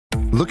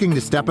Looking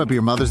to step up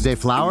your Mother's Day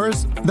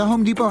flowers? The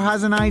Home Depot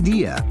has an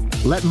idea.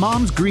 Let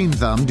Mom's Green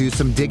Thumb do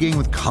some digging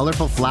with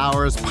colorful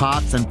flowers,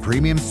 pots, and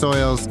premium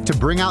soils to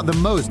bring out the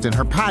most in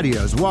her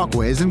patios,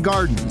 walkways, and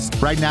gardens.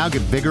 Right now,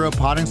 get Vigoro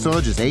potting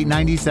soil just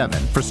 $8.97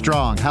 for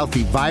strong,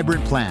 healthy,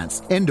 vibrant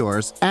plants,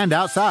 indoors and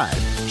outside.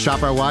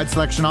 Shop our wide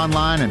selection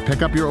online and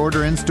pick up your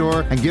order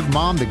in-store and give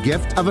Mom the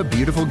gift of a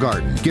beautiful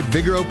garden. Get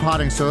Vigoro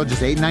potting soil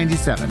just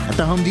 $8.97 at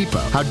the Home Depot.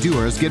 How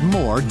doers get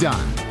more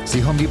done.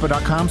 See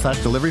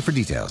homedepot.com/delivery for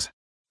details.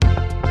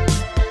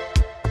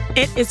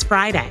 It is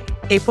Friday,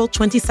 April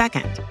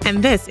 22nd,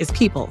 and this is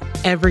People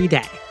Every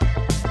Day.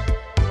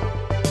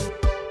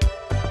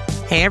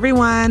 Hey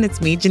everyone, it's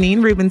me,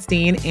 Janine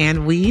Rubenstein,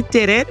 and we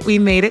did it. We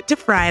made it to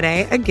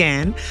Friday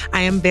again.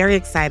 I am very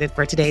excited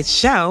for today's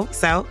show,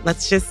 so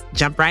let's just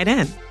jump right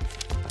in.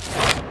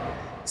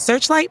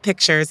 Searchlight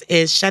Pictures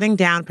is shutting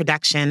down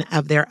production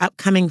of their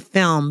upcoming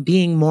film,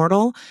 Being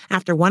Mortal,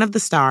 after one of the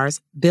stars,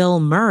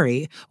 Bill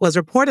Murray, was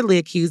reportedly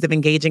accused of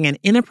engaging in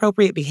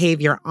inappropriate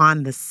behavior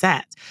on the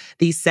set.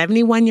 The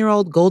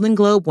 71-year-old Golden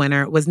Globe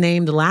winner was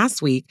named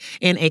last week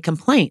in a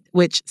complaint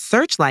which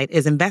Searchlight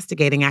is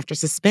investigating after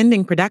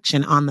suspending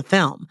production on the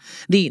film.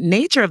 The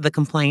nature of the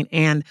complaint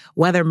and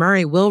whether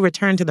Murray will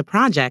return to the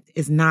project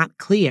is not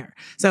clear.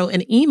 So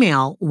an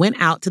email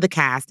went out to the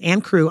cast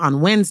and crew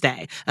on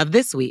Wednesday of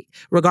this week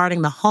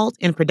regarding the halt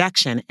in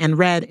production and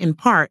read in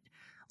part,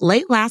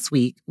 "Late last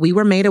week, we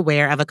were made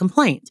aware of a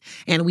complaint,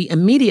 and we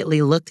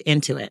immediately looked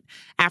into it.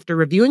 After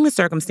reviewing the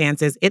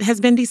circumstances, it has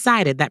been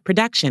decided that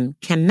production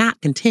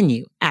cannot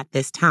continue at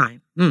this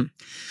time."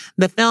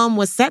 The film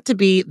was set to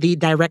be the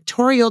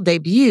directorial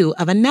debut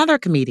of another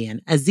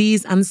comedian,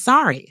 Aziz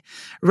Ansari.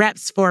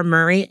 Reps for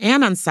Murray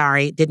and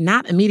Ansari did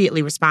not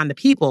immediately respond to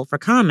People for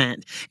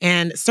comment,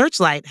 and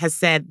Searchlight has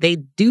said they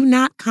do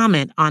not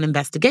comment on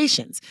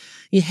investigations.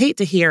 You hate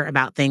to hear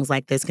about things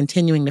like this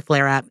continuing to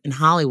flare up in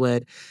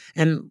Hollywood,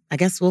 and I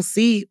guess we'll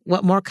see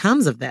what more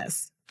comes of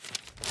this.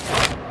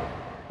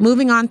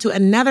 Moving on to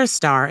another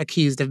star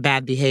accused of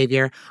bad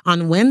behavior,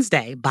 on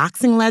Wednesday,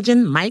 boxing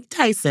legend Mike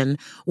Tyson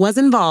was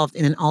involved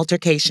in an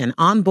altercation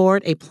on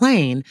board a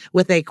plane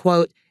with a,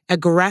 quote,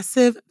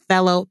 aggressive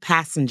fellow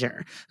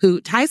passenger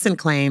who Tyson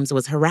claims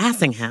was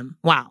harassing him.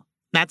 Wow,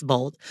 that's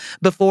bold.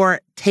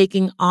 Before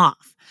taking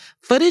off.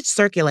 Footage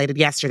circulated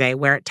yesterday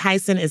where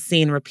Tyson is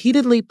seen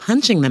repeatedly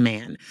punching the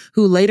man,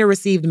 who later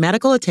received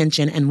medical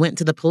attention and went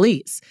to the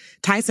police.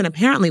 Tyson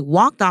apparently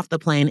walked off the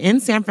plane in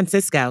San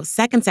Francisco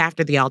seconds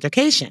after the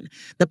altercation.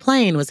 The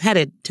plane was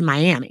headed to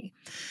Miami.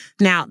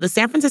 Now, the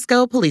San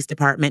Francisco Police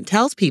Department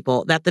tells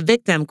People that the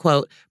victim,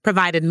 quote,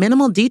 provided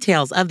minimal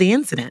details of the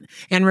incident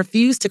and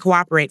refused to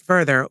cooperate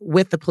further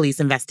with the police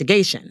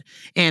investigation.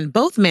 And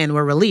both men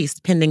were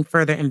released pending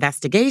further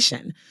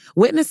investigation.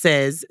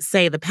 Witnesses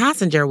say the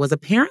passenger was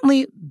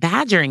apparently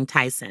badgering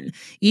Tyson,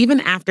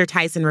 even after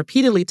Tyson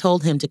repeatedly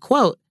told him to,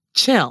 quote,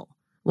 chill.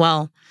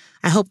 Well,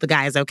 I hope the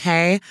guy is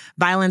okay.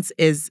 Violence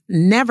is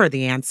never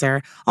the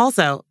answer.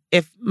 Also,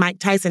 if Mike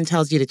Tyson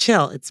tells you to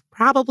chill, it's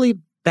probably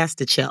best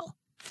to chill.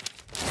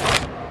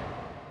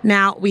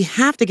 Now, we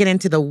have to get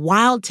into the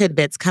wild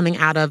tidbits coming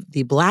out of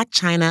the Blac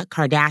Chyna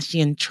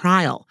Kardashian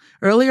trial.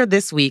 Earlier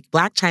this week,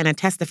 Blac Chyna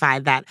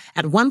testified that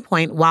at one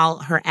point while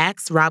her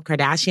ex, Rob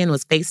Kardashian,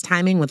 was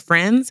FaceTiming with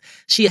friends,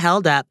 she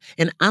held up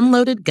an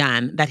unloaded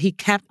gun that he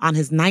kept on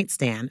his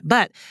nightstand,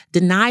 but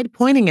denied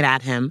pointing it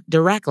at him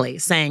directly,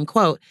 saying,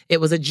 quote, it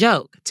was a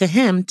joke to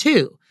him,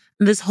 too.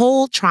 This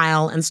whole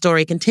trial and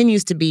story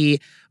continues to be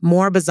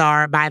more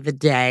bizarre by the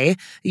day.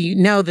 You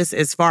know this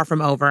is far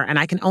from over, and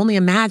I can only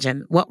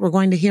imagine what we're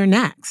going to hear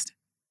next.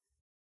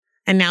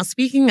 And now,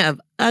 speaking of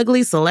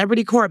ugly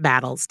celebrity court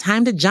battles,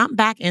 time to jump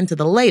back into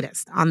the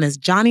latest on this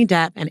Johnny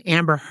Depp and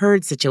Amber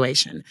Heard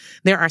situation.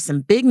 There are some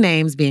big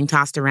names being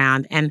tossed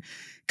around and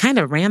kind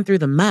of ran through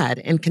the mud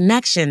in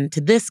connection to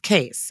this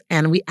case,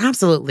 and we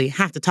absolutely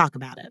have to talk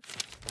about it.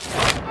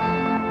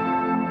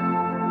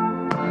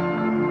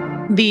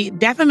 The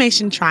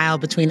defamation trial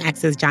between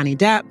exes Johnny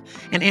Depp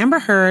and Amber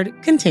Heard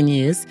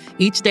continues.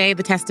 Each day,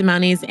 the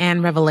testimonies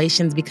and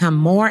revelations become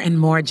more and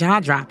more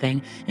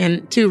jaw-dropping.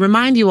 And to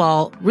remind you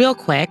all real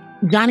quick,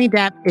 Johnny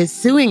Depp is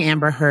suing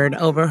Amber Heard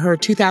over her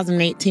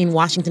 2018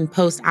 Washington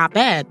Post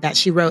op-ed that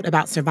she wrote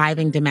about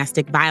surviving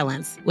domestic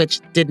violence, which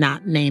did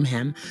not name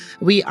him.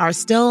 We are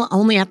still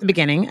only at the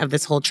beginning of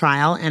this whole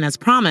trial, and as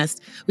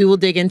promised, we will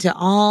dig into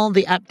all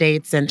the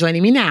updates. And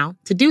joining me now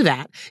to do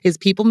that is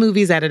People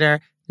Movies editor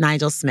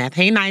Nigel Smith.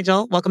 Hey,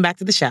 Nigel, welcome back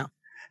to the show.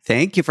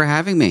 Thank you for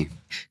having me.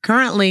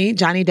 Currently,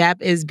 Johnny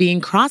Depp is being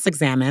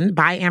cross-examined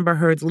by Amber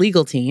Heard's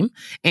legal team.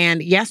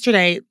 And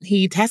yesterday,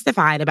 he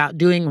testified about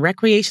doing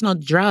recreational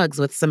drugs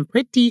with some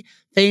pretty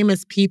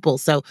famous people.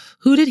 So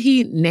who did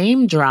he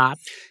name drop?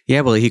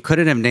 Yeah, well, he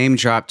couldn't have name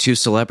dropped two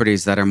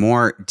celebrities that are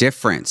more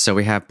different. So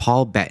we have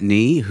Paul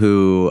Bettany,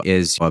 who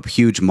is a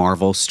huge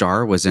Marvel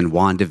star, was in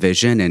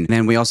WandaVision. And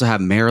then we also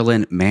have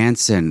Marilyn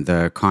Manson,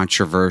 the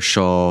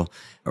controversial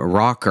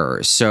rocker.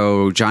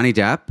 So Johnny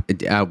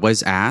Depp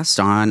was asked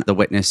on the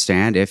witness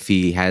stand if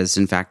he has,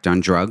 in fact, done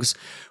drugs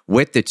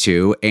with the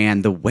two.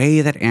 And the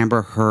way that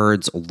Amber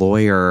Heard's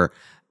lawyer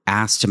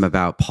asked him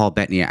about Paul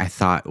Bettany, I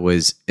thought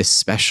was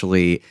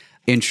especially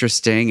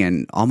interesting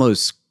and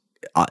almost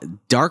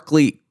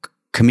darkly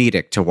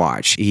comedic to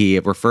watch. He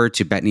referred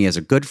to Bettany as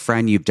a good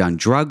friend you've done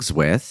drugs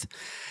with,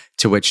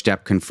 to which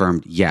Depp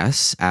confirmed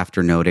yes,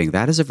 after noting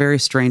that is a very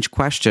strange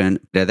question.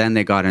 Then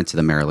they got into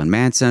the Marilyn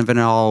Manson of it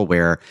all,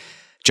 where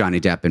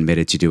Johnny Depp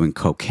admitted to doing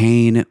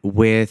cocaine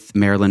with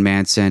Marilyn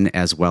Manson,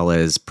 as well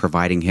as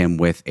providing him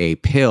with a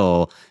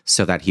pill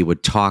so that he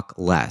would talk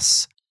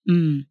less.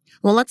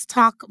 Well, let's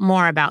talk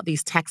more about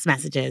these text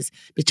messages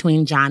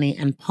between Johnny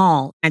and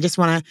Paul. I just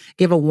want to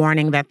give a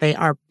warning that they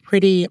are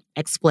pretty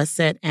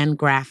explicit and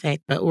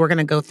graphic, but we're going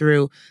to go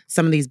through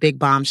some of these big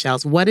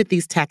bombshells. What did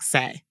these texts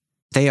say?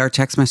 They are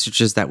text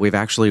messages that we've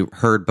actually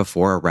heard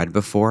before or read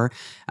before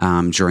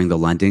during the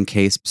London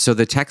case. So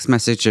the text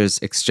messages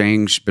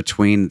exchanged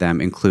between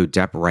them include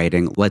Depp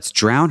writing, "Let's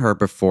drown her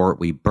before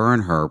we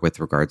burn her," with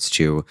regards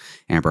to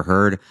Amber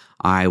Heard.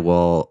 "I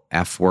will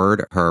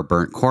F-word her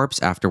burnt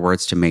corpse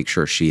afterwards to make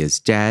sure she is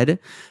dead."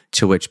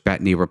 To which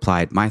Bettany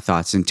replied, "My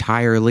thoughts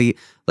entirely.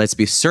 Let's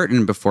be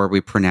certain before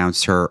we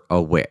pronounce her a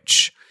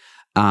witch."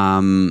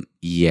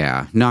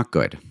 Yeah, not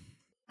good.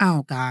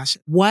 Oh, gosh.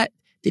 What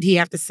did he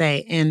have to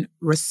say in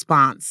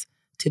response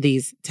to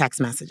these text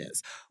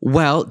messages?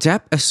 Well,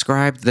 Depp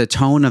ascribed the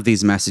tone of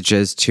these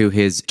messages to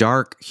his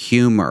dark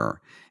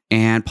humor.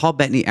 And Paul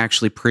Bettany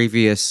actually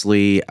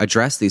previously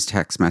addressed these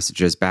text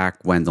messages back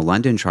when the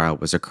London trial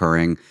was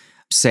occurring,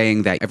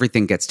 saying that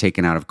everything gets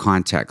taken out of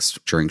context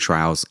during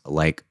trials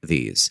like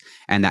these,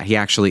 and that he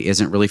actually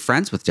isn't really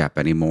friends with Depp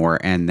anymore,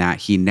 and that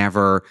he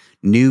never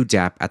knew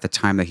Depp at the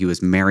time that he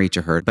was married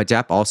to her. But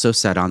Depp also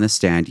said on the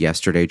stand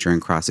yesterday during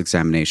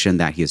cross-examination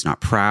that he is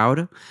not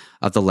proud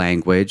of the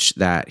language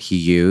that he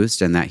used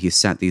and that he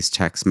sent these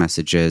text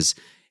messages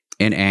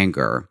in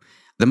anger.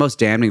 The most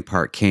damning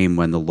part came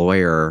when the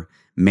lawyer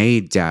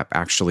made Depp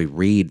actually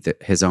read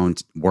his own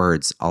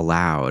words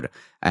aloud,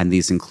 and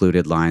these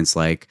included lines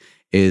like,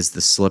 "Is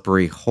the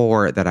slippery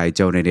whore that I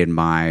donated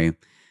my,"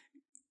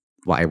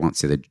 well, I won't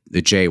say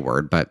the J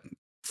word, but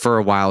 "for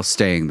a while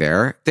staying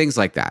there," things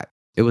like that.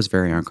 It was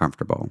very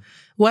uncomfortable.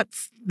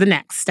 What's the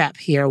next step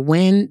here?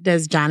 When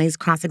does Johnny's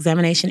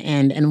cross-examination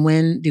end, and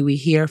when do we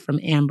hear from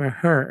Amber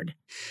Heard?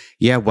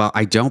 Yeah, well,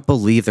 I don't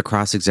believe the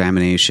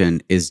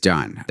cross-examination is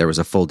done. There was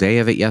a full day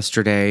of it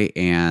yesterday,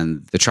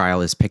 and the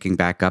trial is picking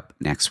back up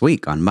next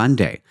week on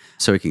Monday.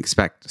 So we can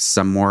expect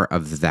some more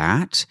of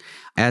that.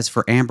 As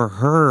for Amber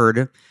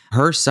Heard,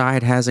 her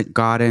side hasn't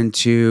gotten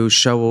to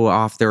show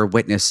off their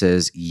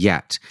witnesses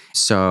yet.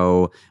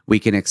 So we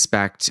can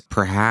expect,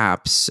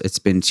 perhaps it's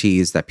been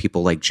teased, that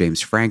people like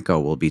James Franco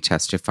will be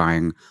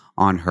testifying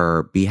on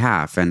her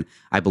behalf. And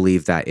I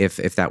believe that if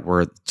that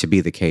were to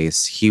be the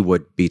case, he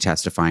would be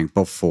testifying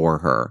before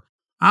her.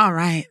 All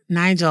right,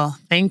 Nigel,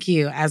 thank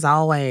you as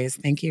always.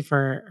 Thank you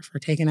for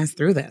taking us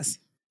through this.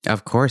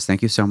 Of course.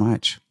 Thank you so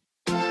much.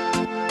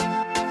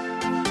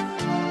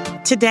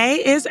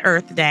 Today is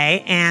Earth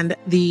Day, and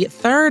the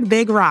third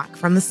big rock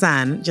from the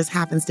sun just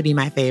happens to be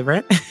my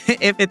favorite.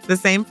 If it's the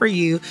same for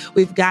you,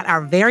 we've got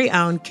our very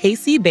own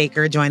Casey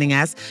Baker joining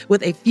us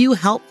with a few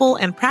helpful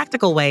and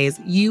practical ways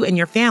you and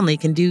your family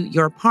can do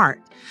your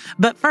part.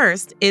 But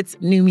first, it's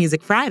New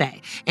Music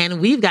Friday, and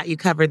we've got you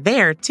covered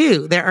there,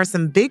 too. There are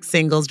some big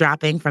singles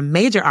dropping from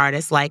major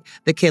artists like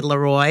The Kid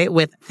Laroi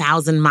with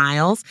 1,000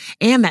 Miles,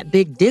 and that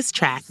big diss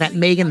track that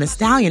Megan Thee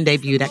Stallion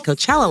debuted at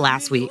Coachella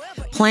last week,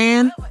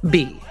 Plan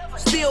B.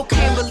 Still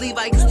can't believe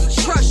I used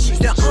to trust you.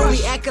 The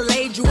only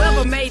accolade you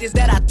ever made is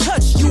that I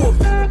touched you.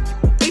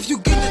 If you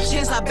get the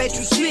chance, I bet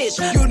you snitch.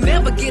 You'll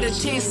never get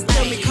a chance to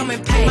tell me come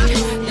and pay.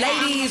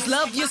 Ladies,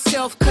 love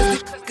yourself,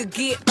 cause it could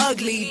get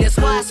ugly. That's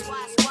why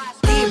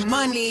I get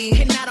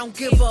money, and I don't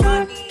give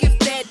up. Give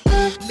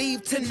that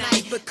leave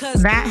tonight,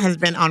 because that has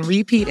been on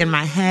repeat in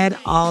my head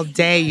all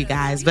day, you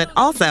guys. But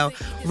also,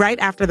 right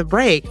after the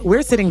break,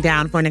 we're sitting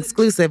down for an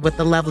exclusive with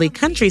the lovely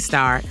country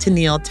star,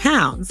 Tenille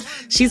Townes.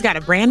 She's got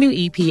a brand new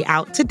EP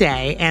out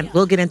today, and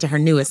we'll get into her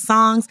newest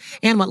songs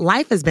and what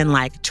life has been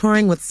like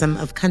touring with some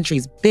of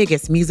country's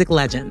biggest music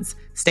legends.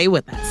 Stay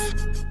with us.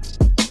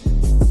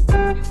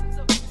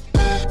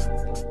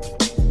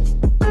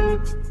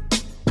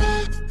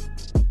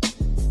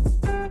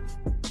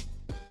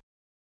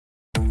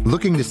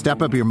 Looking to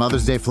step up your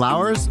Mother's Day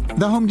flowers?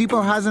 The Home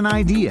Depot has an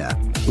idea.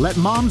 Let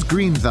Mom's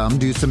Green Thumb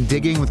do some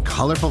digging with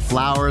colorful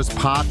flowers,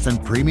 pots,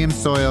 and premium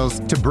soils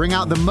to bring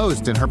out the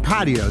most in her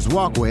patios,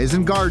 walkways,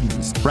 and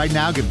gardens. Right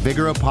now, get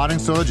Vigoro potting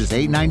soil just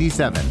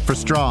 $8.97 for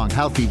strong,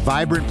 healthy,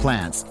 vibrant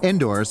plants,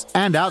 indoors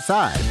and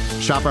outside.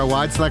 Shop our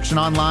wide selection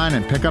online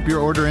and pick up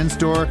your order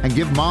in-store and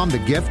give Mom the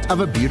gift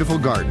of a beautiful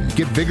garden.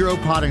 Get Vigoro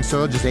potting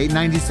soil just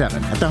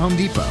 $8.97 at the Home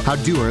Depot. How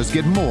doers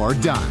get more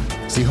done.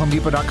 See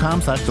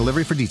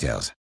homedepot.com/delivery for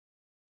details.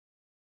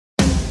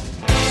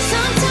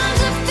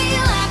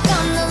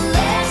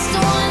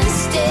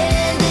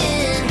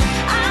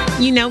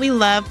 You know we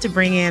love to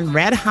bring in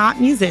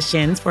red-hot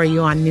musicians for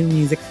you on New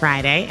Music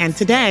Friday, and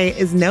today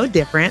is no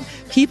different.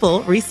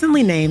 People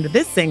recently named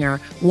this singer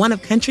one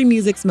of country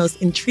music's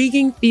most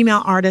intriguing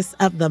female artists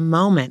of the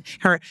moment.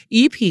 Her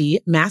EP,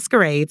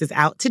 Masquerades, is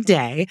out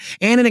today,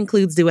 and it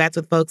includes duets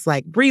with folks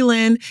like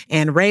Breland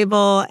and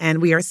Rabel,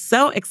 and we are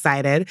so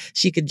excited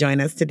she could join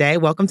us today.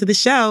 Welcome to the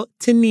show,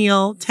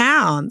 Tenille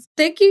Townes.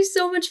 Thank you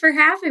so much for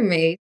having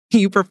me.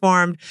 You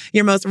performed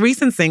your most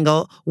recent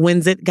single,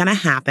 When's It Gonna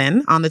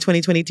Happen, on the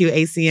 2022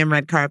 ACM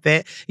Red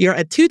Carpet. You're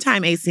a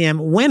two-time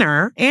ACM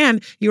winner,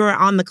 and you are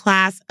on the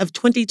class of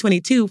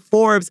 2022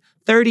 Forbes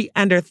 30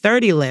 Under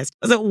 30 list.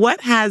 So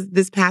what has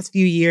this past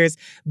few years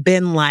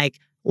been like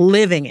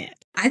living it?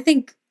 I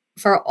think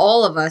for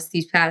all of us,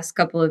 these past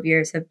couple of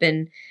years have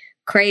been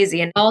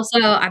crazy. And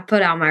also, I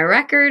put out my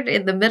record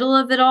in the middle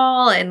of it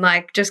all, and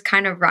like just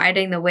kind of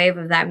riding the wave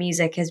of that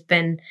music has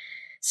been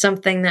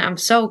something that I'm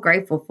so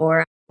grateful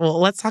for. Well,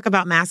 let's talk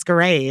about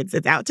Masquerades.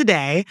 It's out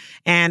today.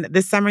 And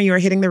this summer, you are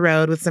hitting the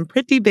road with some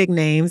pretty big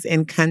names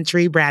in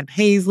country, Brad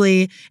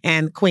Paisley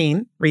and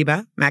Queen,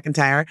 Reba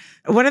McEntire.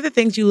 What are the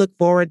things you look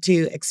forward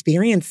to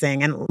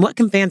experiencing, and what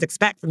can fans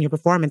expect from your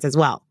performance as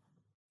well?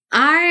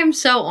 I am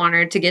so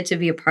honored to get to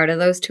be a part of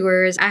those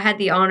tours. I had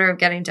the honor of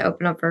getting to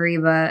open up for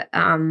Reba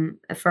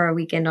for a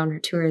weekend on her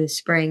tour this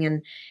spring,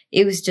 and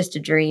it was just a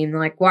dream.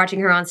 Like watching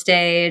her on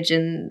stage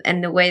and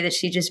the way that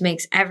she just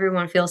makes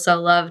everyone feel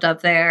so loved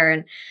up there,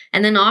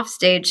 and then off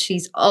stage,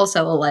 she's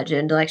also a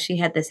legend. Like she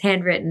had this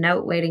handwritten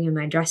note waiting in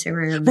my dressing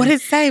room. What did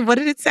it say? What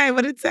did it say?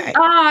 What did it say?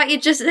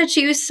 It just that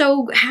she was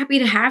so happy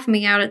to have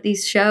me out at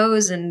these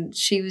shows, and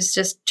she was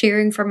just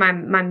cheering for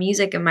my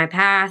music and my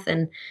path.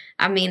 And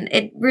I mean,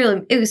 it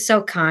was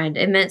so kind.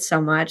 It meant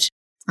so much.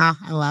 Oh,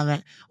 I love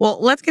it. Well,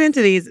 let's get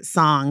into these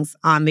songs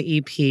on the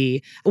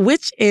EP.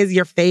 Which is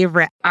your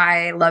favorite?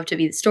 I love to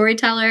be the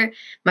storyteller.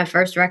 My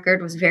first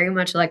record was very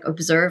much like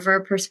observer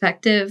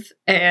perspective.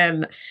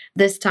 And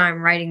this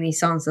time writing these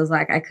songs was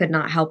like, I could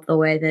not help the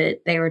way that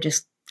they were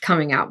just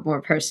coming out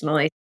more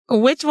personally.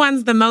 Which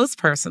one's the most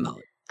personal?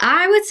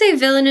 I would say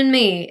Villain in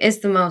Me is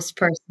the most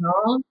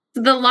personal.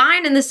 The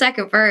line in the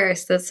second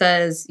verse that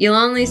says, you'll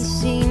only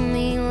see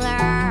me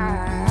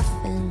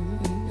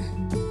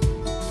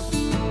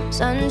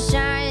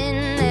sunshine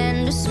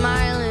and a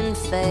smiling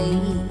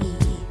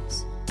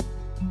face.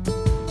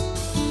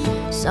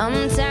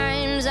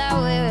 Sometimes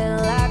I wear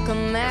it like a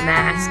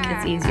mask.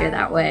 It's easier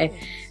that way.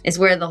 Is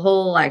where the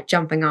whole like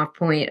jumping off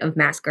point of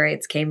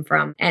Masquerades came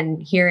from.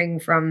 And hearing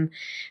from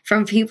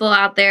people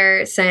out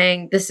there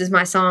saying, this is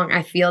my song,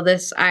 I feel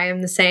this, I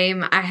am the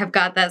same, I have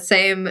got that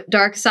same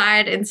dark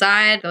side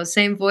inside, those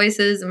same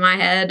voices in my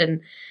head. And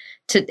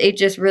it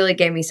just really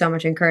gave me so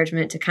much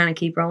encouragement to kind of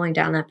keep rolling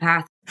down that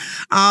path.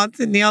 Oh,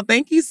 Tenille,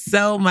 thank you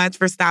so much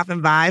for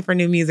stopping by for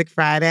New Music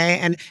Friday.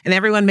 And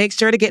everyone, make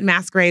sure to get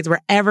Masquerades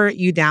wherever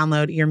you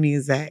download your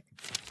music.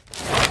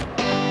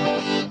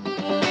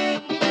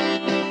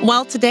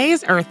 Well, today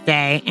is Earth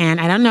Day, and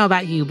I don't know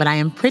about you, but I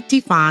am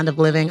pretty fond of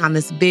living on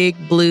this big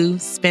blue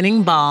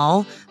spinning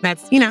ball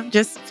that's,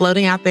 just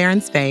floating out there in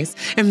space.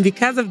 And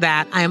because of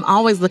that, I am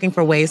always looking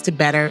for ways to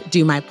better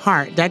do my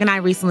part. Doug and I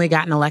recently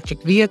got an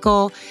electric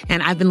vehicle,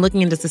 and I've been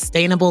looking into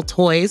sustainable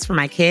toys for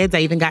my kids. I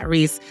even got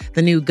Reese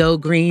the new Go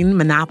Green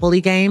Monopoly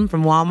game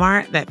from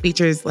Walmart that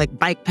features like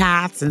bike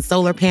paths and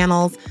solar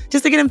panels,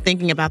 just to get him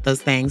thinking about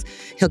those things.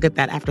 He'll get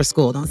that after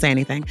school, don't say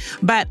anything.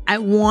 But I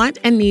want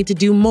and need to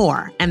do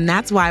more, and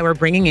that's why we're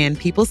bringing in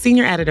People's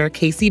Senior Editor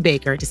Casey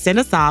Baker to send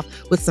us off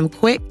with some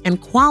quick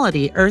and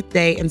quality Earth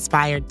Day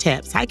inspired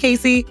tips. Hi,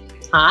 Casey.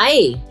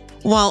 Hi.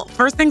 Well,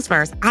 first things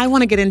first, I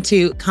want to get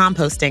into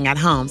composting at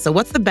home. So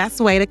what's the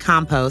best way to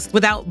compost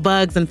without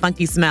bugs and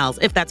funky smells,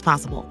 if that's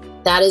possible?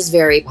 That is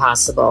very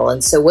possible.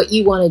 And so what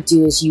you want to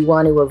do is you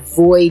want to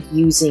avoid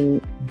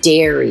using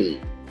dairy,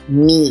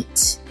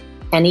 meat,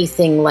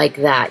 anything like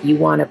that. You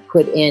want to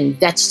put in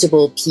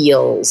vegetable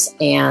peels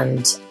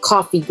and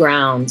coffee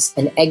grounds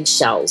and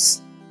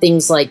eggshells,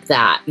 things like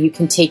that. You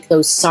can take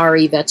those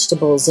sorry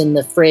vegetables in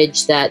the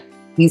fridge that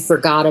you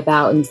forgot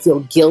about and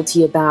feel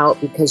guilty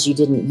about because you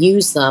didn't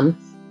use them.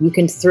 You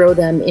can throw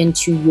them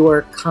into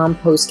your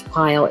compost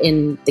pile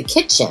in the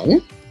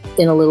kitchen,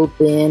 in a little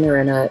bin or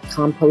in a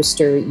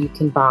composter you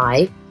can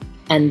buy.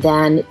 And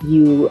then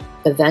you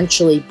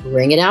eventually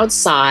bring it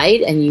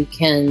outside and you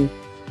can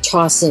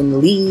toss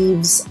in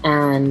leaves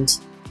and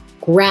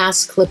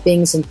grass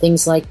clippings and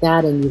things like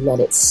that, and you let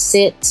it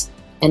sit,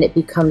 and it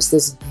becomes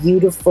this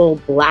beautiful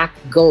black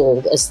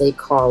gold, as they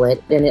call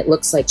it, and it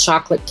looks like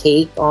chocolate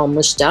cake all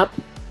mushed up.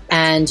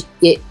 And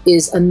it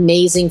is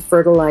amazing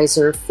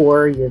fertilizer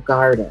for your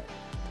garden.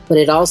 But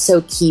it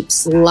also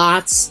keeps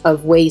lots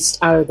of waste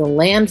out of the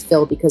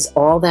landfill because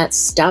all that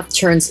stuff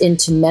turns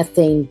into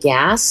methane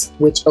gas,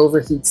 which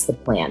overheats the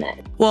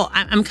planet. Well,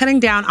 I'm cutting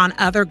down on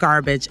other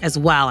garbage as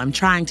well. I'm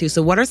trying to.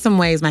 So what are some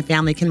ways my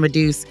family can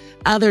reduce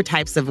other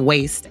types of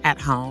waste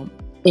at home?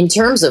 In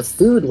terms of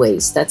food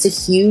waste, that's a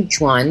huge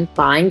one.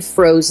 Buying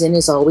frozen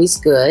is always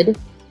good.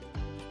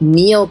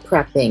 Meal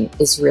prepping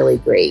is really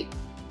great.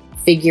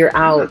 Figure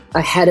out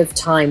ahead of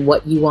time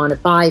what you want to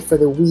buy for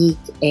the week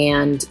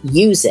and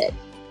use it.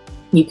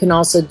 You can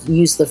also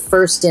use the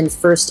first in,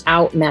 first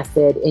out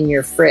method in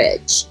your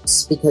fridge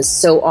because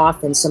so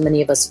often, so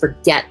many of us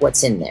forget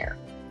what's in there.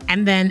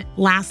 And then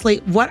lastly,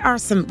 what are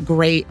some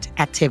great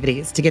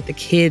activities to get the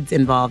kids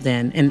involved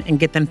in and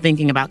get them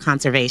thinking about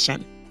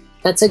conservation?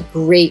 That's a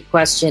great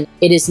question.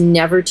 It is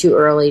never too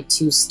early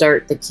to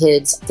start the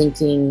kids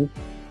thinking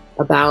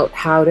about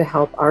how to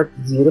help our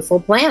beautiful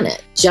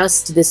planet.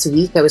 Just this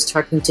week, I was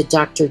talking to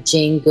Dr.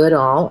 Jane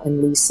Goodall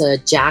and Lisa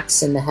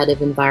Jackson, the head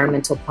of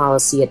environmental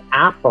policy at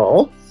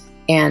Apple,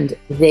 and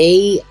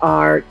they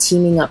are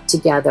teaming up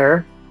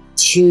together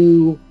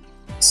to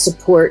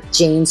support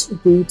Jane's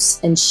Roots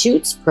and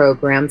Shoots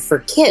program for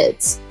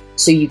kids.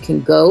 So you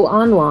can go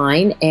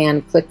online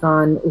and click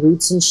on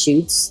Roots and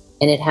Shoots,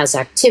 and it has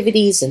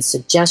activities and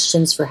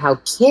suggestions for how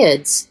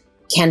kids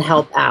can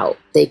help out.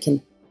 They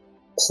can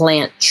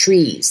plant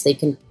trees, they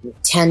can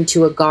tend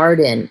to a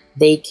garden,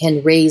 they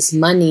can raise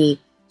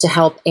money to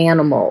help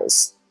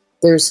animals.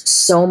 There's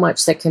so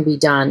much that can be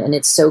done, and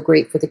it's so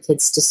great for the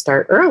kids to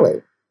start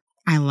early.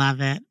 I love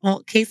it.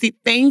 Well, Casey,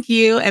 thank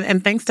you.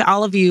 And thanks to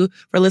all of you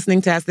for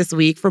listening to us this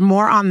week. For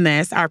more on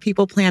this, our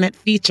People Planet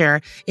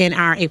feature in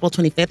our April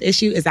 25th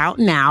issue is out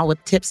now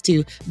with tips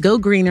to go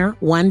greener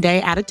one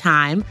day at a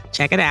time.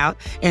 Check it out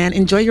and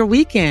enjoy your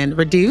weekend.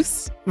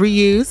 Reduce,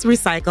 reuse,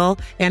 recycle,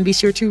 and be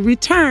sure to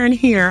return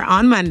here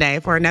on Monday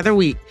for another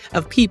week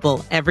of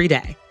People Every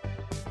Day.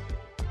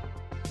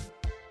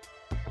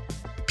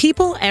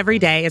 People Every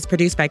Day is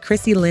produced by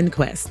Chrissy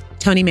Lindquist,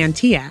 Tony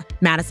Mantilla,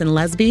 Madison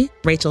Lesby,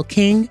 Rachel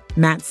King,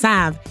 Matt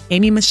Sav,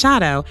 Amy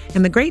Machado,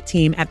 and the great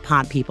team at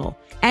Pod People.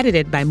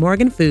 Edited by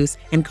Morgan Foose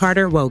and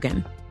Carter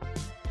Wogan.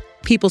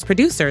 People's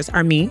producers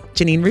are me,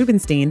 Janine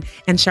Rubenstein,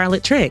 and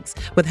Charlotte Triggs,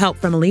 with help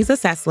from Eliza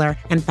Sessler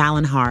and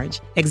Fallon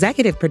Harge.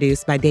 Executive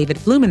produced by David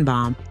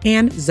Blumenbaum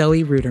and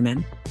Zoe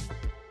Ruderman.